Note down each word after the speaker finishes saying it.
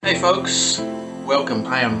Hey folks, welcome.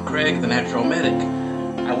 I am Craig, the Natural Medic.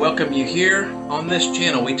 I welcome you here on this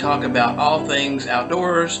channel. We talk about all things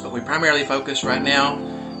outdoors, but we primarily focus right now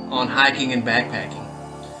on hiking and backpacking.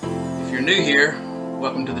 If you're new here,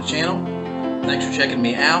 welcome to the channel. Thanks for checking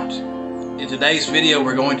me out. In today's video,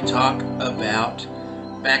 we're going to talk about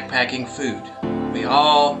backpacking food. We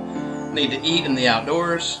all need to eat in the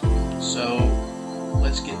outdoors, so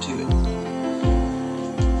let's get to it.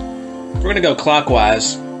 We're going to go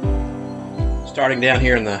clockwise, starting down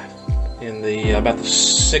here in the about the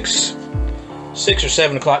 6 or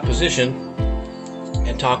 7 o'clock position,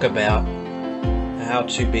 and talk about how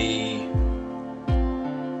to be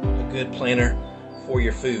a good planner for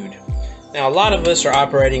your food. Now, a lot of us are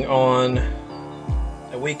operating on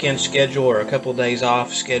a weekend schedule or a couple days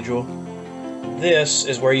off schedule. This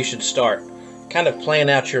is where you should start. Kind of plan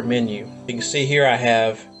out your menu. You can see here I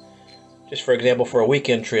have, just for example, for a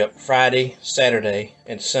weekend trip, Friday, Saturday,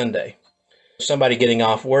 and Sunday. Somebody getting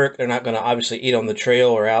off work, they're not going to obviously eat on the trail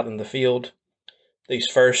or out in the field these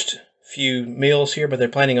first few meals here, but they're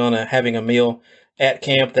planning on having a meal at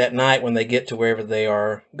camp that night when they get to wherever they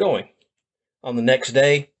are going. On the next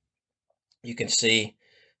day, you can see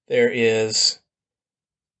there is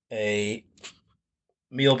a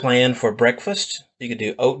meal plan for breakfast. You could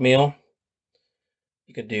do oatmeal,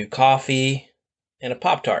 you could do coffee, and a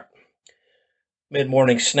Pop-Tart.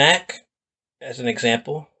 Mid-morning snack, as an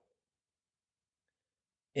example,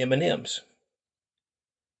 M&Ms.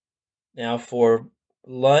 Now for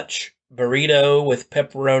lunch, burrito with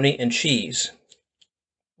pepperoni and cheese.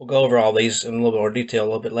 We'll go over all these in a little bit more detail a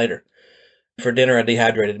little bit later. For dinner, a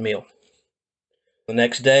dehydrated meal. The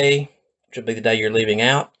next day, which will be the day you're leaving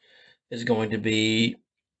out, is going to be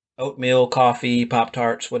oatmeal, coffee,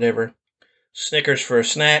 Pop-Tarts, whatever. Snickers for a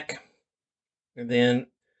snack. And then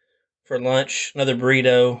for lunch, another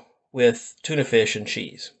burrito with tuna fish and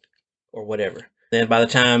cheese, or whatever. Then by the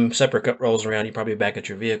time supper rolls around, you're probably back at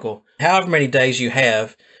your vehicle. However many days you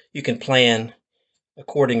have, you can plan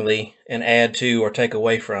accordingly and add to or take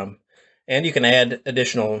away from. And you can add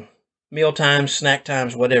additional meal times, snack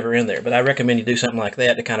times, whatever in there. But I recommend you do something like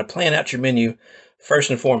that to kind of plan out your menu first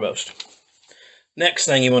and foremost. Next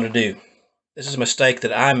thing you want to do, this is a mistake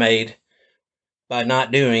that I made by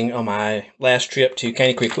not doing on my last trip to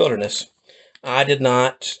Caney Creek Wilderness. I did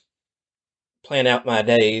not plan out my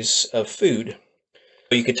days of food.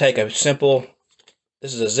 You could take a simple,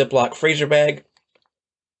 this is a Ziploc freezer bag,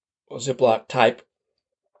 or Ziploc type.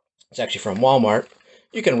 It's actually from Walmart.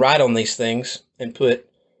 You can write on these things and put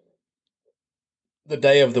the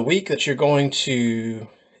day of the week that you're going to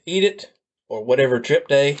eat it, or whatever trip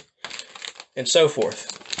day, and so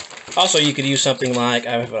forth. Also, you could use something like,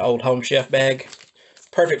 I have an old Home Chef bag,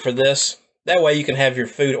 perfect for this. That way you can have your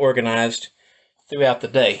food organized throughout the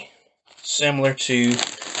day. Similar to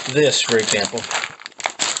this, for example.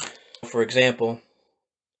 For example,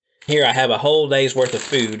 here I have a whole day's worth of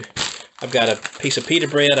food. I've got a piece of pita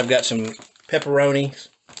bread, I've got some pepperoni,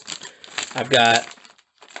 I've got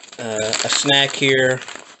a snack here,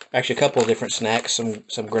 actually a couple of different snacks, some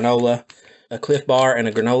granola, a Cliff Bar and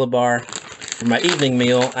a granola bar. For my evening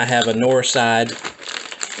meal, I have a North Side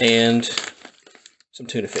and some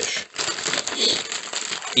tuna fish.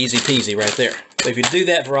 Easy peasy right there. So if you do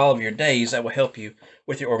that for all of your days, that will help you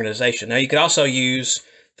with your organization. Now you could also use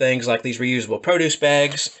things like these reusable produce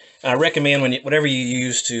bags. And I recommend whatever you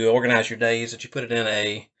use to organize your days that you put it in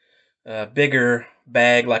a bigger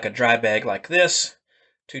bag, like a dry bag like this,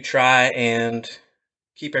 to try and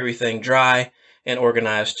keep everything dry and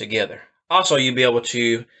organized together. Also, you'll be able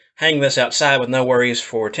to hang this outside with no worries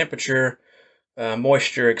for temperature,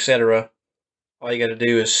 moisture, etc. All you got to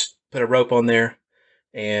do is put a rope on there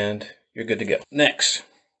and you're good to go. Next,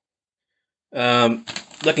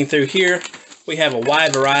 looking through here, we have a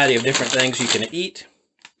wide variety of different things you can eat.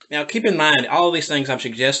 Now, keep in mind, all of these things I'm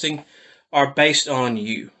suggesting are based on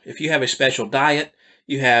you. If you have a special diet,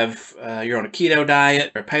 you're on a keto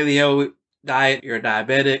diet, or a paleo diet, you're a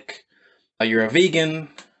diabetic, you're a vegan,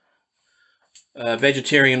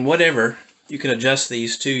 vegetarian, whatever, you can adjust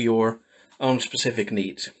these to your own specific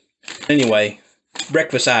needs. Anyway,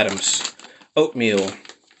 breakfast items, oatmeal,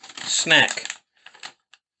 snack.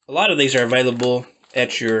 A lot of these are available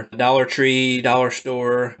at your Dollar Tree, dollar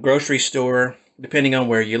store, grocery store, depending on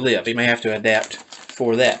where you live. You may have to adapt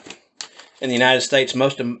for that. In the United States,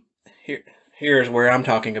 here is where I'm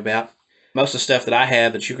talking about. Most of the stuff that I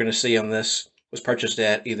have that you're going to see on this was purchased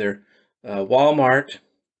at either Walmart,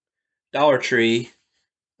 Dollar Tree,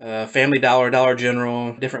 Family Dollar, Dollar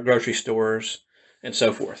General, different grocery stores, and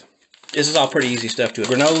so forth. This is all pretty easy stuff to do.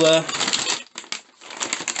 Granola,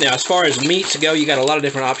 Now, as far as meats go, you got a lot of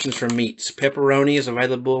different options for meats. Pepperoni is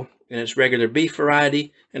available in its regular beef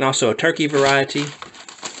variety and also a turkey variety.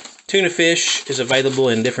 Tuna fish is available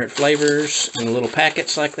in different flavors in little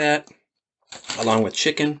packets like that, along with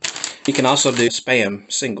chicken. You can also do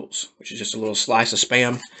Spam singles, which is just a little slice of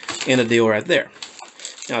Spam in a deal right there.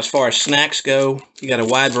 Now, as far as snacks go, you got a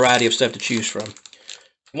wide variety of stuff to choose from.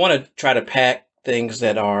 You want to try to pack things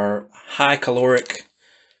that are high caloric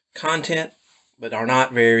content, but are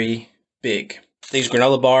not very big. These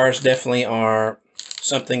granola bars definitely are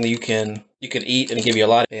something that you can eat and give you a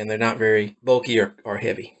lot, and they're not very bulky or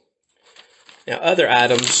heavy. Now, other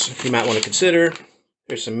items you might want to consider,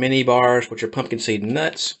 there's some mini bars, which are pumpkin seed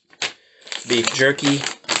nuts, beef jerky.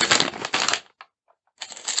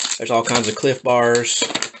 There's all kinds of Cliff bars,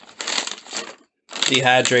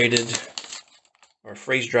 dehydrated, or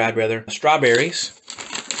freeze-dried rather, strawberries.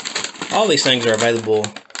 All these things are available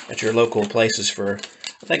at your local places for,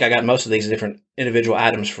 I think I got most of these different individual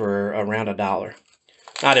items for around $1.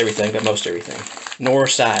 Not everything, but most everything. Nor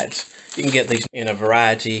sides. You can get these in a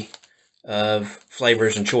variety of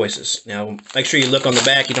flavors and choices. Now, make sure you look on the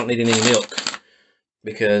back. You don't need any milk,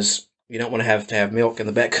 because you don't want to have milk in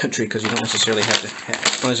the backcountry, because you don't necessarily have to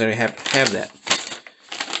have that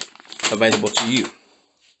available to you.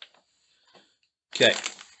 Okay,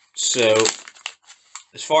 so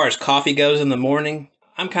as far as coffee goes in the morning,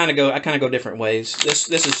 I kind of go different ways. This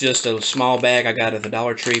is just a small bag I got at the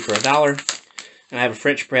Dollar Tree for $1, and I have a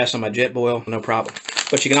French press on my Jetboil, no problem.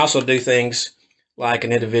 But you can also do things like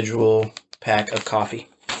an individual pack of coffee.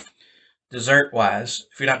 Dessert-wise,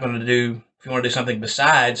 if you want to do something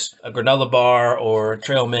besides a granola bar or a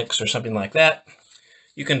trail mix or something like that,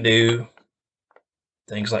 you can do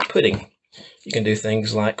things like pudding. You can do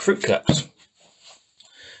things like fruit cups.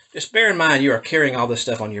 Just bear in mind you are carrying all this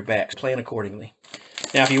stuff on your back. Plan accordingly.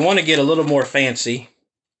 Now, if you want to get a little more fancy,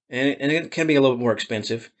 and it can be a little bit more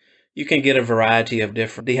expensive, you can get a variety of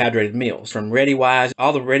different dehydrated meals. From ReadyWise,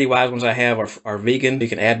 all the ReadyWise ones I have are vegan. You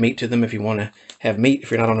can add meat to them if you want to have meat,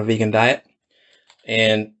 if you're not on a vegan diet.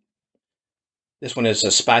 And this one is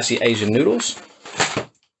a spicy Asian noodles,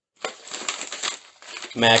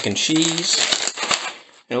 mac and cheese.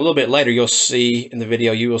 And a little bit later, you'll see in the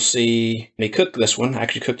video, you will see me cook this one. I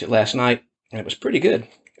actually cooked it last night, and it was pretty good.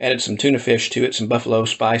 Added some tuna fish to it, some buffalo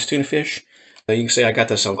spice tuna fish. So you can see I got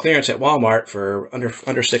this on clearance at Walmart for under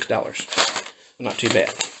 $6. Not too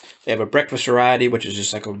bad. They have a breakfast variety, which is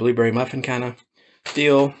just like a blueberry muffin kind of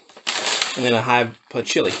deal, and then a high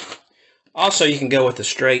chili. Also, you can go with the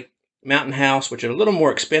straight Mountain House, which are a little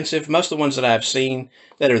more expensive. Most of the ones that I've seen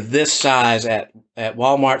that are this size at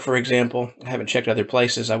Walmart, for example, I haven't checked other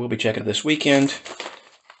places. I will be checking this weekend.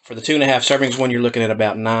 For the 2.5 servings one, you're looking at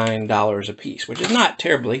about $9 a piece, which is not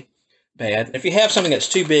terribly bad. If you have something that's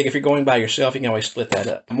too big, if you're going by yourself, you can always split that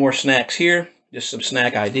up. More snacks here, just some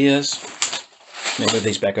snack ideas. Let me move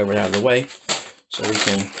these back over and out of the way so we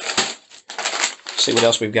can see what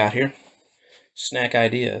else we've got here. Snack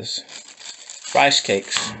ideas. Rice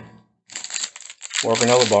cakes. More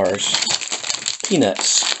granola bars.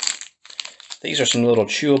 Peanuts. These are some little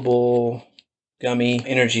chewable, gummy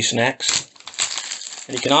energy snacks.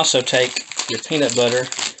 And you can also take your peanut butter.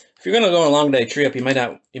 If you're going to go on a long day trip, you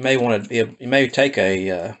may take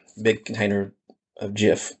a big container of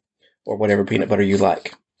Jif or whatever peanut butter you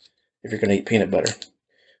like. If you're going to eat peanut butter,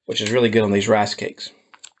 which is really good on these rice cakes.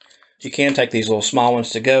 You can take these little small ones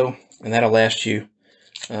to go, and that'll last you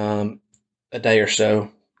a day or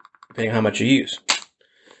so, depending on how much you use.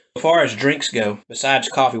 As far as drinks go, besides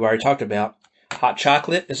coffee, we already talked about, hot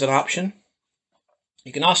chocolate is an option.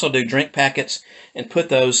 You can also do drink packets and put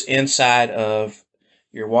those inside of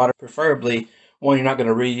your water, preferably one you're not going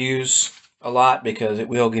to reuse a lot, because it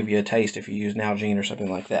will give you a taste if you use Nalgene or something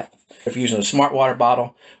like that. If you're using a smart water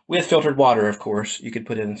bottle with filtered water, of course, you could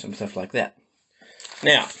put in some stuff like that.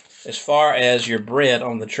 Now, as far as your bread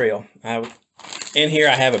on the trail, in here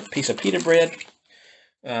I have a piece of pita bread,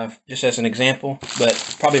 just as an example,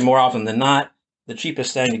 but probably more often than not, the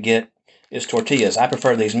cheapest thing to get is tortillas. I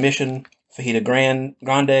prefer these Mission Fajita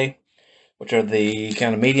Grande, which are the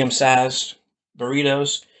kind of medium-sized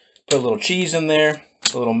burritos. Put a little cheese in there,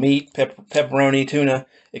 a little meat, pepperoni, tuna,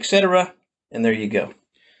 etc., and there you go.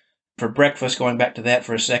 For breakfast, going back to that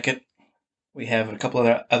for a second, we have a couple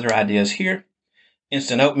of other ideas here.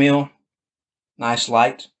 Instant oatmeal, nice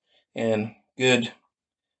light and good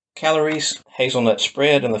calories. Hazelnut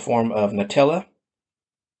spread in the form of Nutella.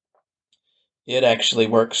 It actually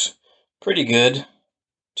works pretty good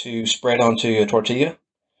to spread onto a tortilla.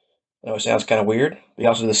 I know it sounds kind of weird. We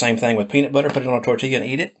also do the same thing with peanut butter. Put it on a tortilla and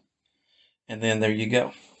eat it. And then there you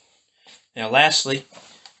go. Now lastly,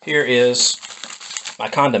 here is my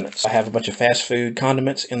condiments. I have a bunch of fast food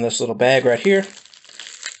condiments in this little bag right here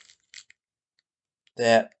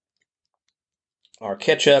that are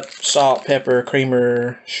ketchup, salt, pepper,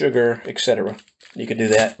 creamer, sugar, etc. You can do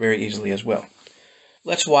that very easily as well.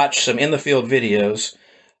 Let's watch some in the field videos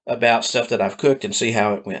about stuff that I've cooked and see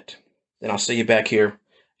how it went. Then I'll see you back here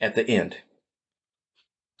at the end.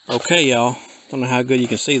 Okay, y'all. Don't know how good you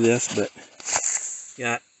can see this, but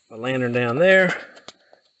got a lantern down there.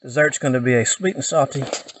 Dessert's going to be a sweet and salty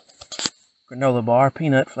granola bar,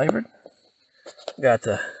 peanut flavored. Got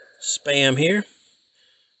the Spam here.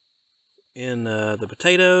 And the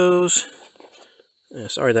potatoes.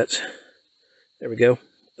 Sorry, there we go.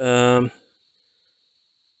 Some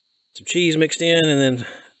cheese mixed in, and then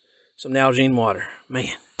some Nalgene water.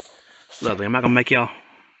 Man, lovely. I'm not going to make y'all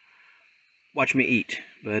watch me eat,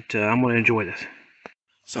 but I'm going to enjoy this.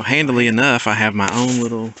 So handily enough, I have my own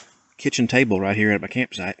little kitchen table right here at my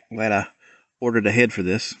campsite. I'm glad I ordered ahead for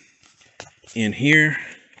this. In here,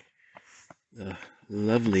 the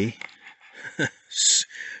lovely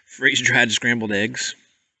freeze-dried scrambled eggs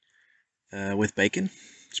with bacon.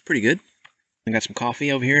 It's pretty good. I got some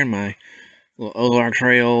coffee over here in my little Olar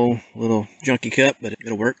Trail little junky cup, but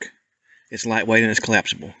it'll work. It's lightweight and it's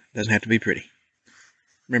collapsible. It doesn't have to be pretty.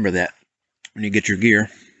 Remember that when you get your gear.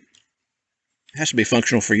 It has to be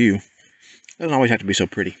functional for you. It doesn't always have to be so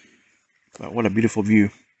pretty. But what a beautiful view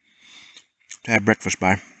to have breakfast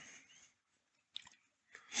by.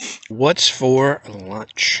 What's for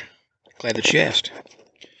lunch? Glad that you asked.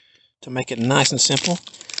 To make it nice and simple,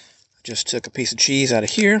 I just took a piece of cheese out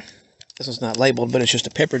of here. This one's not labeled, but it's just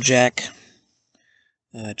a pepper jack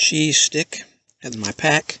cheese stick. That's my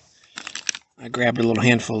pack. I grabbed a little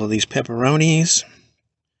handful of these pepperonis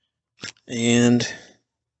and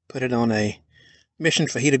put it on a Mission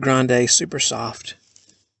Fajita Grande super soft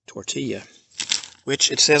tortilla,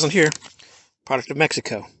 which it says on here, product of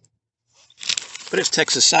Mexico. But it's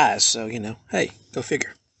Texas size, so, you know, hey, go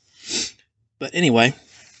figure. But anyway,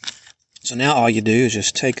 so now all you do is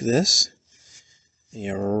just take this and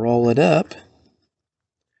you roll it up.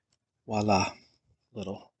 Voila.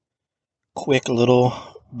 Quick little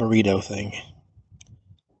burrito thing.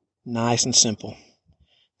 Nice and simple.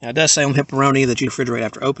 Now it does say on pepperoni that you refrigerate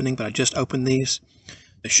after opening, but I just opened these.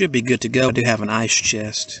 They should be good to go. I do have an ice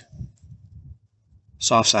chest,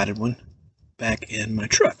 soft-sided one, back in my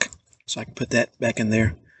truck. So I can put that back in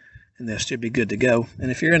there, and that should be good to go.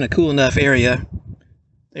 And if you're in a cool enough area,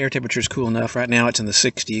 the air temperature is cool enough. Right now it's in the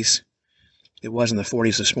 60s. It was in the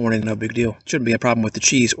 40s this morning, no big deal. Shouldn't be a problem with the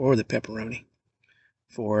cheese or the pepperoni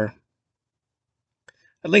for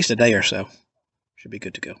at least a day or so. Should be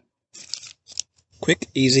good to go. Quick,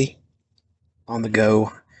 easy, on the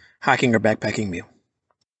go, hiking or backpacking meal.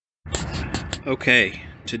 Okay,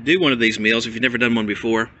 to do one of these meals, if you've never done one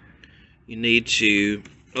before, you need to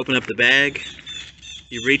open up the bag,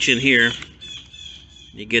 you reach in here,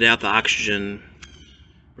 you get out the oxygen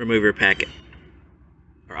remover packet,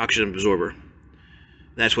 or oxygen absorber.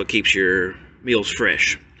 That's what keeps your meals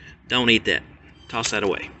fresh. Don't eat that. Toss that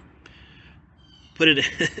away. Put it,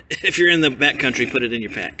 if you're in the backcountry, put it in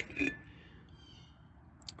your pack.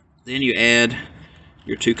 Then you add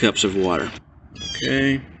your 2 cups of water.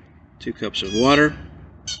 Okay, 2 cups of water.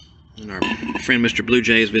 And our friend Mr. Blue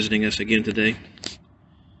Jay is visiting us again today.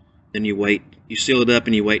 Then you wait, you seal it up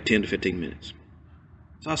and you wait 10 to 15 minutes.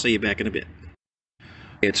 So I'll see you back in a bit.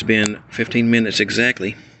 It's been 15 minutes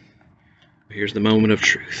exactly. Here's the moment of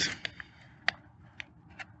truth.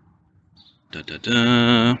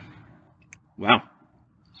 Da-da-da. Wow.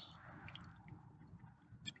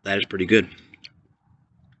 That is pretty good.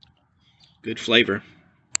 Good flavor.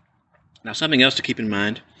 Now something else to keep in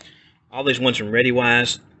mind. All these ones from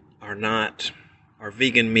ReadyWise are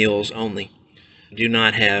vegan meals only. Do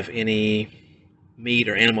not have any meat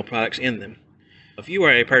or animal products in them. If you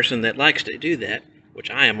are a person that likes to do that, which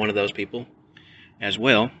I am one of those people as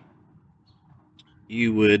well,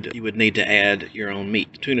 you would need to add your own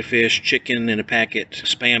meat. Tuna fish, chicken in a packet,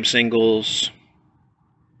 Spam singles,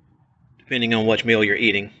 depending on which meal you're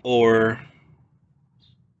eating, or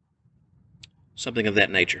something of that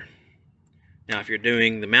nature. Now, if you're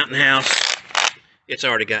doing the Mountain House, it's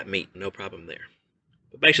already got meat, no problem there.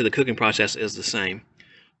 But basically, the cooking process is the same.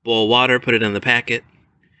 Boil water, put it in the packet,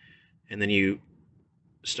 and then you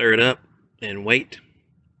stir it up and wait,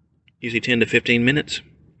 usually 10 to 15 minutes.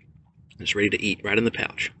 It's ready to eat right in the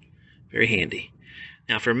pouch. Very handy.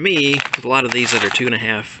 Now, for me, with a lot of these that are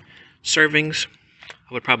 2.5 servings,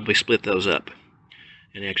 I would probably split those up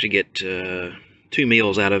and actually get 2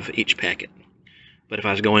 meals out of each packet. But if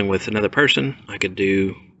I was going with another person, I could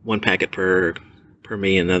do 1 packet per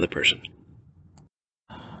me and another person.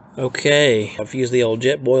 Okay, I've used the old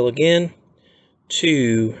jet boil again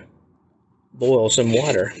to boil some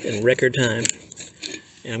water in record time.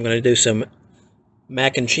 And I'm going to do some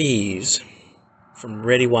mac and cheese from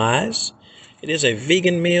ReadyWise. It is a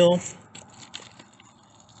vegan meal.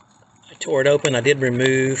 I tore it open. I did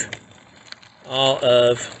remove all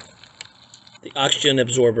of the oxygen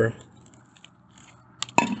absorber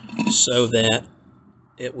so that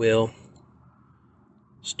it will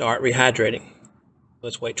start rehydrating.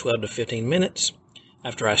 Let's wait 12 to 15 minutes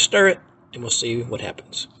after I stir it, and we'll see what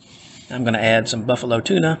happens. I'm going to add some buffalo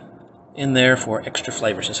tuna in there for extra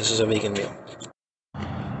flavor since this is a vegan meal.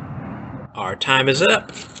 Our time is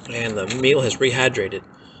up, and the meal has rehydrated.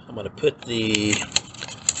 I'm going to put the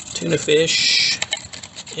tuna fish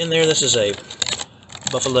in there. This is a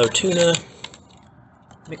buffalo tuna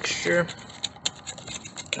mixture.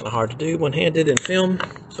 Kind of hard to do one-handed in film,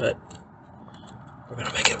 but we're going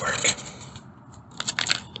to make it work.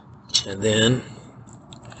 And then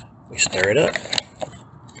we stir it up.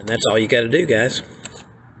 And that's all you got to do, guys,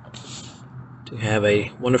 to have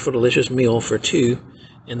a wonderful, delicious meal for two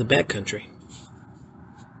in the backcountry.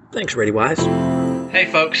 Thanks, ReadyWise.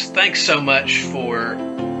 Hey, folks. Thanks so much for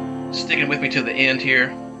sticking with me to the end here.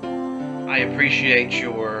 I appreciate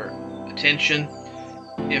your attention.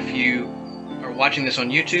 If you are watching this on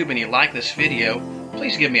YouTube and you like this video,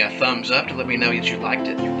 please give me a thumbs up to let me know that you liked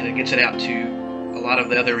it. It gets it out to a lot of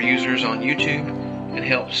the other users on YouTube and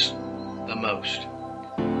helps the most.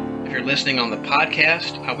 If you're listening on the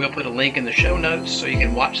podcast, I will put a link in the show notes so you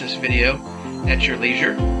can watch this video at your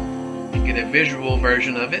leisure and get a visual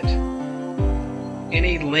version of it.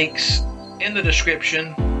 Any links in the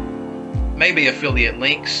description may be affiliate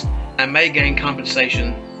links. I may gain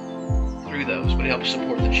compensation through those, but it helps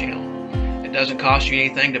support the channel. It doesn't cost you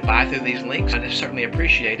anything to buy through these links. I just certainly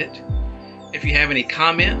appreciate it. If you have any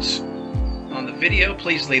comments on the video,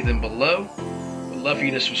 please leave them below. Would love for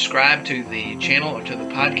you to subscribe to the channel or to the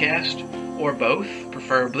podcast, or both,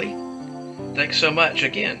 preferably. Thanks so much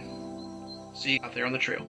again. See you out there on the trail.